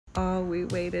Oh, we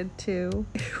waited too.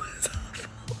 It was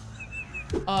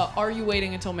awful. Are you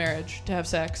waiting until marriage to have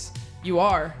sex? You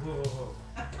are.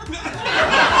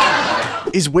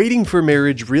 Is waiting for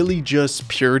marriage really just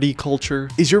purity culture?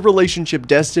 Is your relationship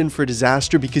destined for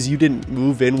disaster because you didn't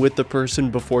move in with the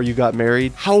person before you got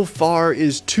married? How far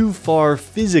is too far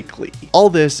physically? All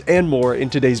this and more in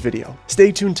today's video.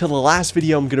 Stay tuned till the last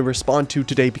video I'm going to respond to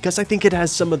today because I think it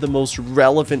has some of the most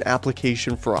relevant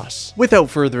application for us. Without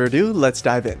further ado, let's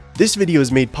dive in. This video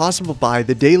is made possible by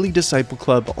the Daily Disciple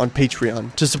Club on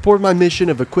Patreon. To support my mission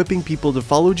of equipping people to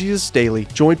follow Jesus daily,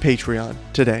 join Patreon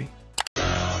today.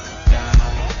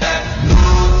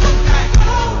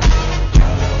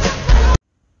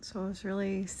 So I was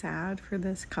really sad for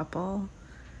this couple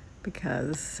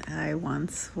because I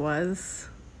once was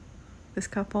this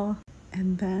couple,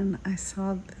 and then I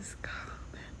saw this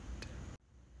comment.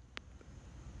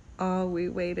 Oh, we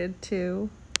waited too.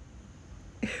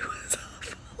 It was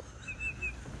awful.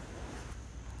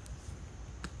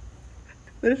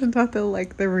 There's nothing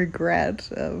like the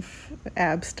regret of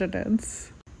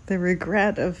abstinence, the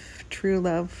regret of true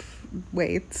love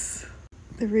waits.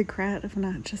 The regret of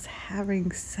not just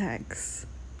having sex.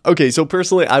 Okay, so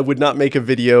personally, I would not make a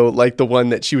video like the one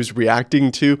that she was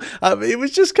reacting to. It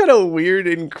was just kind of weird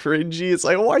and cringy. It's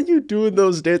like, why are you doing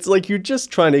those dances? Like, you're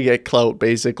just trying to get clout,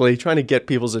 basically, trying to get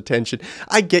people's attention.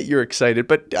 I get you're excited,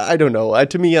 but I don't know.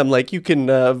 To me, I'm like, you can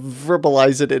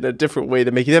verbalize it in a different way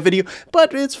than making that video,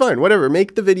 but it's fine. Whatever,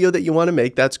 make the video that you want to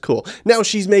make. That's cool. Now,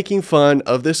 she's making fun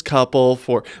of this couple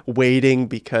for waiting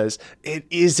because it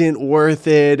isn't worth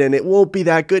it, and it won't be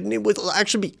that good, and it will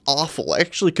actually be awful. It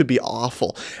actually could be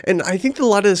awful. And I think that a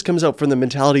lot of this comes out from the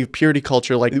mentality of purity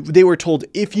culture. Like, they were told,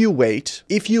 if you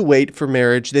wait for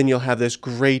marriage, then you'll have this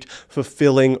great,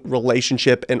 fulfilling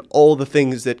relationship and all the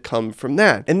things that come from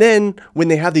that. And then when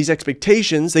they have these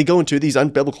expectations, they go into these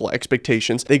unbiblical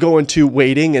expectations. They go into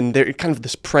waiting, and they're kind of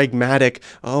this pragmatic,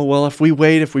 oh, well, if we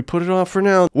wait, if we put it off for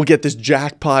now, we'll get this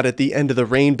jackpot at the end of the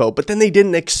rainbow. But then they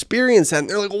didn't experience that. And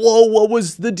they're like, whoa, what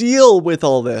was the deal with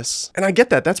all this? And I get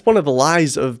that. That's one of the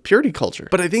lies of purity culture.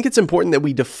 But I think it's important that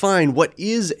we define what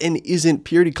is and isn't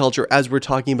purity culture as we're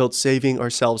talking about saving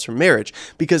ourselves from marriage.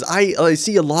 Because I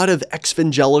see a lot of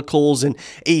evangelicals and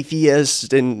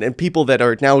atheists and people that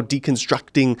are now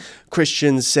deconstructing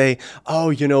Christians say, oh,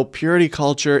 you know, purity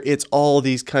culture, it's all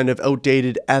these kind of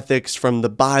outdated ethics from the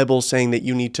Bible saying that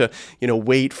you need to, you know,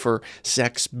 wait for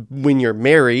sex when you're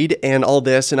married and all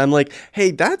this. And I'm like, hey,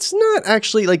 that's not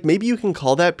actually, like, maybe you can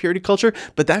call that purity culture,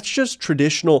 but that's just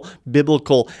traditional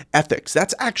biblical ethics.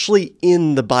 That's actually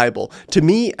in the Bible. To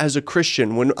me, as a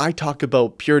Christian, when I talk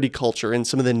about purity culture and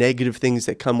some of the negative things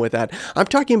that come with that, I'm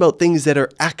talking about things that are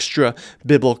extra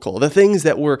biblical, the things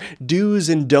that were do's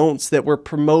and don'ts that were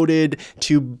promoted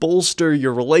to bolster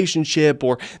your relationship,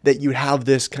 or that you have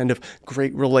this kind of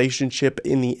great relationship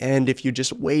in the end if you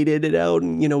just waited it out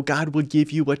and, you know, God would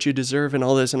give you what you deserve and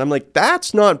all this. And I'm like,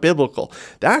 that's not biblical.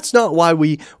 That's not why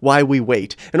we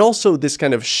wait. And also this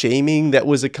kind of shaming that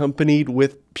was accompanied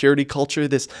with purity culture,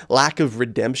 this lack of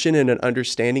redemption and an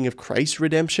understanding of Christ's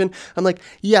redemption. I'm like,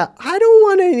 yeah, I don't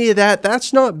want any of that.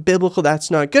 That's not biblical. That's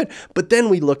not good. But then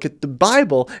we look at the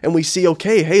Bible and we see,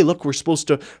 okay, hey, look, we're supposed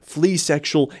to flee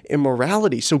sexual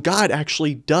immorality. So God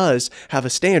actually does have a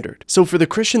standard. So for the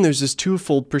Christian, there's this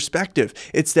twofold perspective.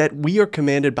 It's that we are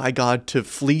commanded by God to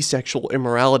flee sexual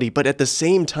immorality, but at the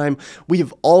same time, we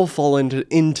have all fallen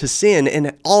into sin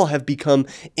and all have become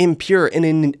impure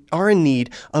and are in need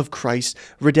of Christ's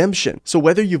redemption. So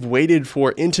whether you've waited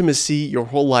for intimacy your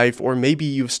whole life, or maybe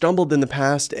you've stumbled in the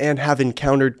past and have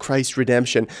encountered Christ's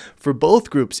redemption, for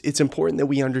both groups, it's important that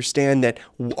we understand that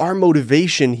our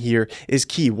motivation here is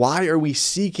key. Why are we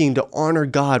seeking to honor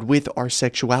God with our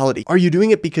sexuality? Are you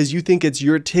doing it because you think it's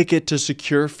your ticket to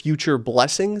secure future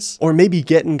blessings? Or maybe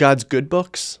get in God's good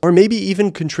books? Or maybe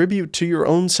even contribute to your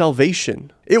own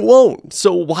salvation? It won't.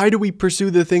 So why do we pursue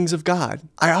the things of God?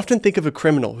 I often think of a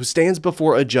criminal who stands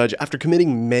before a judge after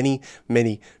committing many,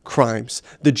 many crimes.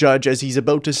 The judge, as he's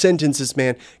about to sentence this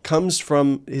man, comes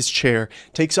from his chair,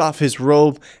 takes off his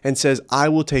robe, and says, I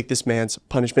will take this man's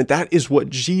punishment. That is what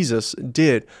Jesus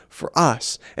did for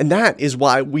us. And that is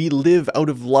why we live out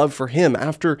of love for him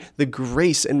after the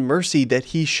grace and mercy that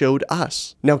he showed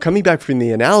us. Now, coming back from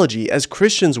the analogy, as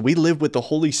Christians, we live with the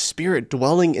Holy Spirit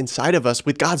dwelling inside of us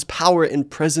with God's power and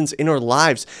presence presence in our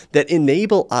lives that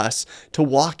enable us to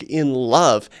walk in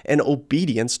love and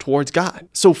obedience towards God.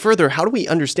 So further, how do we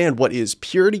understand what is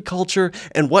purity culture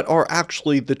and what are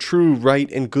actually the true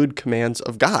right and good commands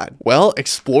of God? Well,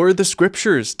 explore the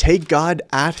scriptures. Take God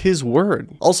at his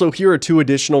word. Also, here are 2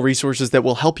 additional resources that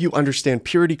will help you understand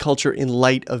purity culture in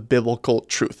light of biblical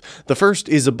truth. The first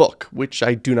is a book, which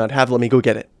I do not have. Let me go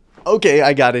get it. Okay,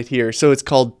 I got it here. So it's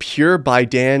called Pure by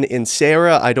Dan and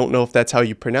Sarah. I don't know if that's how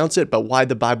you pronounce it, but why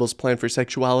the Bible's plan for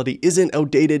sexuality isn't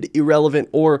outdated, irrelevant,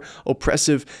 or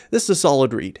oppressive. This is a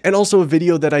solid read. And also a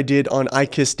video that I did on I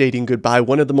Kiss Dating Goodbye,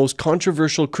 one of the most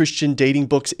controversial Christian dating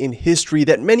books in history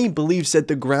that many believe set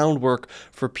the groundwork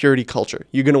for purity culture.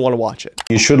 You're going to want to watch it.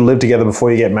 You should live together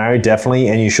before you get married, definitely,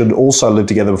 and you should also live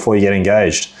together before you get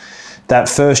engaged. That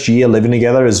first year living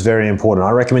together is very important.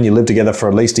 I recommend you live together for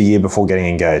at least a year before getting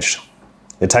engaged.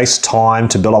 It takes time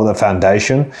to build up the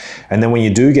foundation, and then when you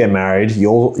do get married, you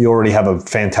already have a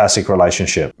fantastic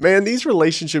relationship. Man, these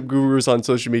relationship gurus on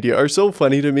social media are so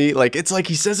funny to me. Like, it's like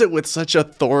he says it with such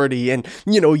authority, and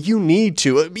you need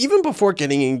to, even before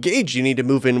getting engaged, you need to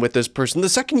move in with this person. The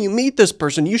second you meet this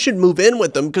person, you should move in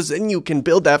with them because then you can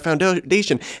build that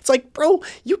foundation. It's like, bro,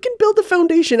 you can build a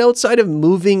foundation outside of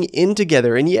moving in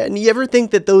together. And you ever think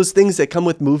that those things that come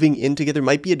with moving in together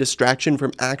might be a distraction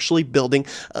from actually building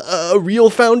a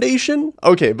real foundation?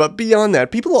 Okay, but beyond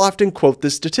that, people often quote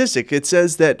this statistic. It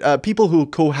says that people who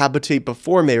cohabitate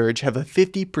before marriage have a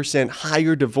 50%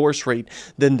 higher divorce rate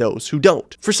than those who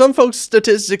don't. For some folks,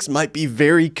 statistics might be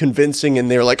very convincing and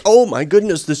they're like, oh my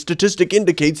goodness, the statistic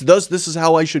indicates thus this is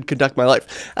how I should conduct my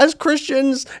life. As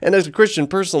Christians, and as a Christian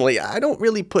personally, I don't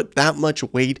really put that much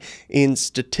weight in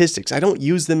statistics. I don't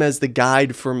use them as the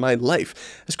guide for my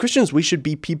life. As Christians, we should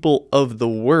be people of the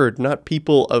word, not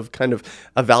people of kind of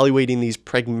evaluating these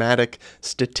pragmatic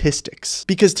statistics.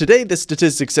 Because today the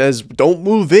statistic says don't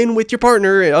move in with your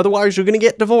partner, otherwise you're going to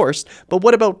get divorced. But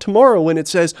what about tomorrow when it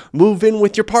says move in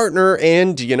with your partner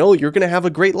and you're going to have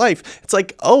a great life? It's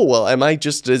like, oh, well,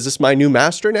 is this my new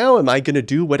master now? Am I going to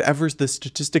do whatever the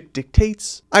statistic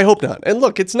dictates? I hope not. And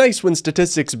look, it's nice when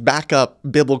statistics back up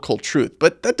biblical truth,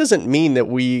 but that doesn't mean that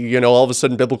we, all of a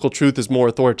sudden biblical truth is more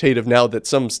authoritative now that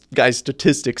some guy's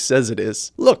statistics says it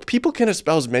is. Look, people can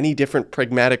espouse many different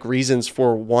pragmatic reasons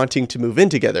for wanting to move in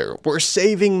together. We're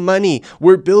saving money.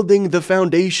 We're building the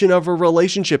foundation of a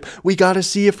relationship. We gotta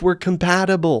see if we're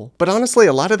compatible. But honestly,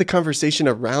 a lot of the conversation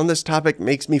around this topic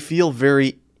makes me feel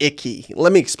very icky.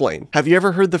 Let me explain. Have you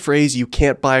ever heard the phrase, you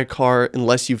can't buy a car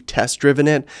unless you've test driven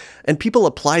it? And people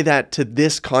apply that to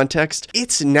this context.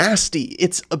 It's nasty.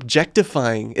 It's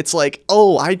objectifying. It's like,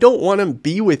 oh, I don't want to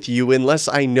be with you unless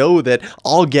I know that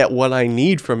I'll get what I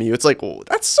need from you. It's like, oh,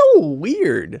 that's so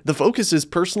weird. The focus is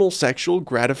personal sexual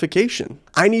gratification.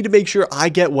 I need to make sure I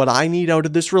get what I need out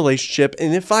of this relationship,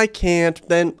 and if I can't,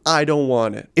 then I don't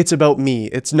want it. It's about me.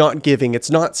 It's not giving.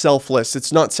 It's not selfless.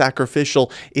 It's not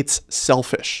sacrificial. It's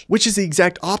selfish, which is the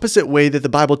exact opposite way that the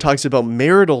Bible talks about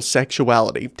marital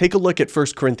sexuality. Take a look at 1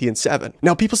 Corinthians 7.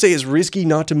 Now, people say it's risky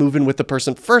not to move in with the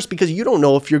person first because you don't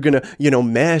know if you're gonna,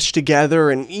 mesh together,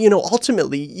 and,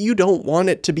 ultimately, you don't want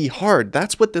it to be hard.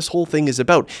 That's what this whole thing is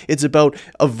about. It's about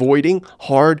avoiding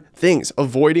hard things,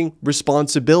 avoiding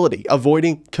responsibility,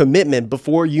 avoiding commitment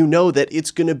before you know that it's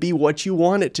gonna be what you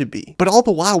want it to be. But all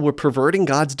the while, we're perverting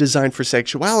God's design for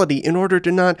sexuality in order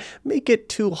to not make it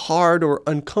too hard or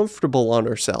uncomfortable on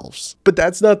ourselves. But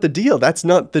that's not the deal. That's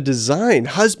not the design.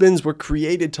 Husbands were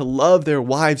created to love their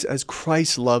wives as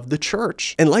Christ loved the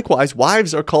church. And likewise,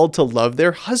 wives are called to love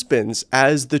their husbands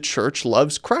as the church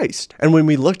loves Christ. And when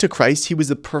we look to Christ, he was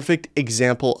the perfect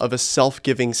example of a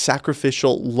self-giving,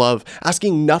 sacrificial love,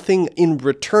 asking nothing in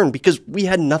return because we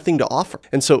had nothing to offer.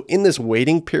 And so in this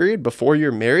waiting period before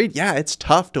you're married, yeah, it's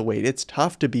tough to wait. It's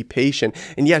tough to be patient.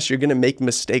 And yes, you're going to make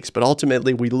mistakes, but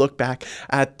ultimately we look back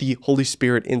at the Holy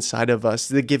Spirit inside of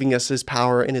us, giving us his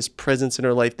power and his presence in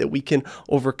our life that we can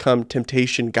overcome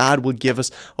temptation. God will give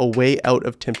us a way out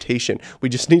of temptation. We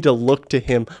just need to look to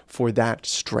him for that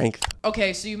strength.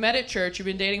 Okay, so you met at church. You've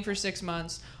been dating for 6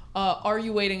 months. Are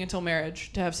you waiting until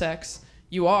marriage to have sex?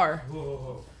 You are.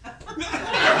 Whoa.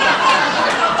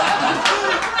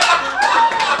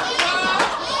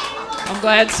 I'm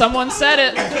glad someone said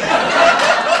it.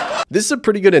 This is a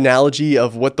pretty good analogy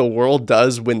of what the world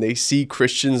does when they see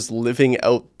Christians living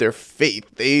out their faith.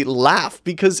 They laugh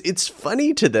because it's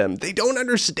funny to them. They don't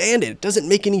understand it. It doesn't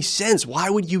make any sense. Why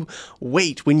would you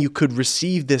wait when you could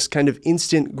receive this kind of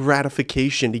instant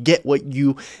gratification to get what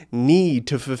you need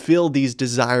to fulfill these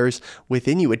desires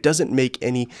within you? It doesn't make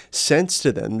any sense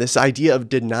to them. This idea of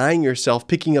denying yourself,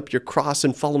 picking up your cross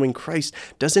and following Christ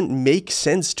doesn't make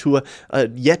sense to a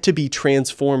yet to be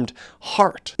transformed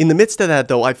heart. In the midst of that,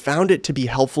 though, I found it to be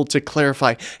helpful to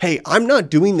clarify, hey, I'm not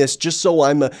doing this just so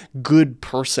I'm a good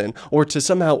person or to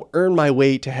somehow earn my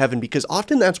way to heaven, because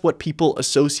often that's what people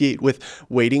associate with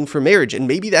waiting for marriage. And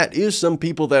maybe that is some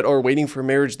people that are waiting for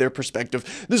marriage, their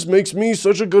perspective. This makes me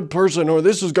such a good person, or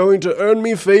this is going to earn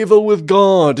me favor with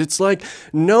God. It's like,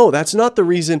 no, that's not the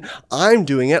reason I'm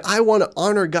doing it. I want to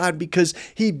honor God because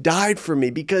he died for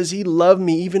me, because he loved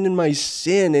me even in my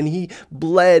sin, and he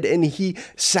bled and he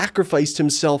sacrificed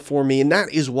himself for me. And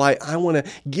that is why I want to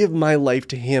give my life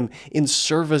to him in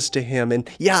service to him. And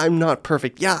yeah, I'm not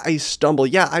perfect. Yeah, I stumble.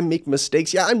 Yeah, I make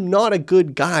mistakes. Yeah, I'm not a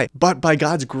good guy. But by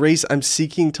God's grace, I'm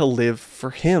seeking to live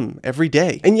for him every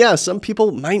day. And yeah, some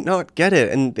people might not get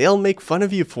it and they'll make fun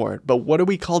of you for it. But what are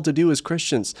we called to do as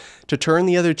Christians? To turn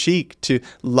the other cheek, to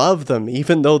love them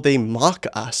even though they mock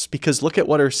us. Because look at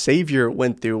what our Savior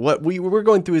went through. What we're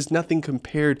going through is nothing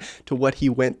compared to what he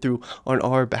went through on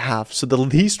our behalf. So the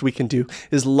least we can do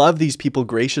is love these people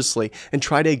graciously and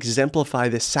try to exemplify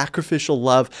the sacrificial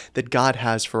love that God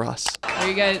has for us. Are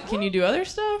you guys, can you do other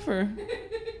stuff or?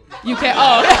 You can't,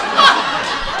 oh.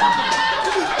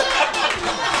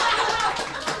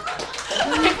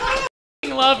 I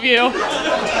love you.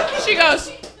 She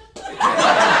goes.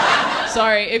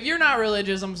 Sorry, if you're not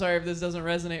religious, I'm sorry if this doesn't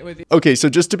resonate with you. Okay, so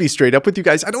just to be straight up with you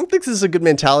guys, I don't think this is a good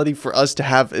mentality for us to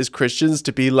have as Christians,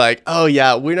 to be like, oh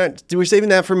yeah, we're saving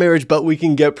that for marriage, but we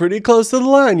can get pretty close to the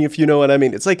line, if you know what I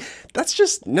mean. It's like, that's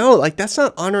just, no, like that's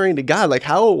not honoring to God. Like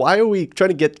why are we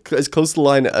trying to get as close to the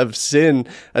line of sin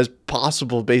as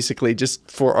possible, basically, just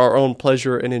for our own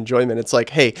pleasure and enjoyment? It's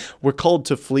like, hey, we're called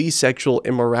to flee sexual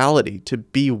immorality, to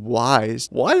be wise.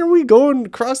 Why are we going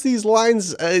across these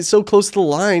lines so close to the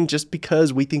line just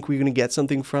because we think we're going to get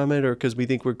something from it, or because we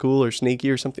think we're cool or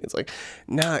sneaky or something? It's like,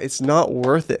 nah, it's not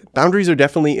worth it. Boundaries are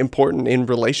definitely important in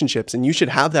relationships, and you should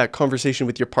have that conversation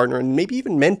with your partner and maybe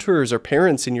even mentors or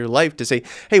parents in your life to say,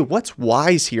 hey, what's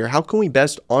wise here? How can we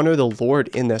best honor the Lord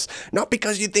in this? Not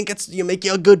because you think you make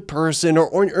you a good person or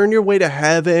earn your way to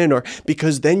heaven, or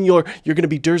because then you're going to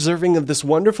be deserving of this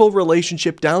wonderful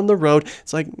relationship down the road.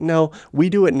 It's like, no, we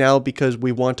do it now because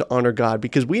we want to honor God,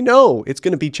 because we know it's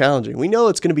going to be challenging. We know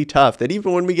it's going to be tough, that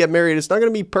even when we get married, it's not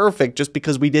going to be perfect just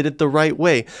because we did it the right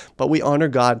way, but we honor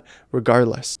God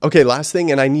regardless. Okay, last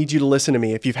thing, and I need you to listen to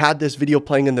me. If you've had this video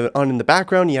playing in the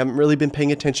background, you haven't really been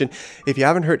paying attention. If you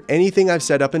haven't heard anything I've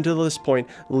said up until this point,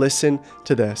 listen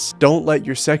to this. Don't let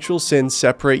your sexual sin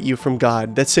separate you from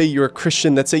God. Let's say you're a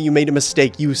Christian. Let's say you made a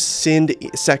mistake. You sinned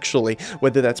sexually,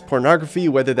 whether that's pornography,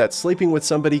 whether that's sleeping with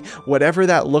somebody, whatever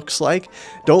that looks like.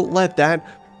 Don't let that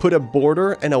put a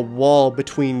border and a wall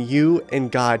between you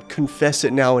and God. Confess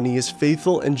it now, and he is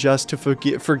faithful and just to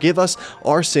forgive us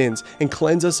our sins and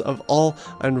cleanse us of all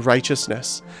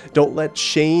unrighteousness. Don't let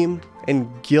shame and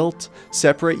guilt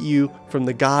separate you from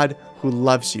the God who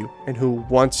loves you and who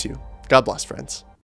wants you. God bless, friends.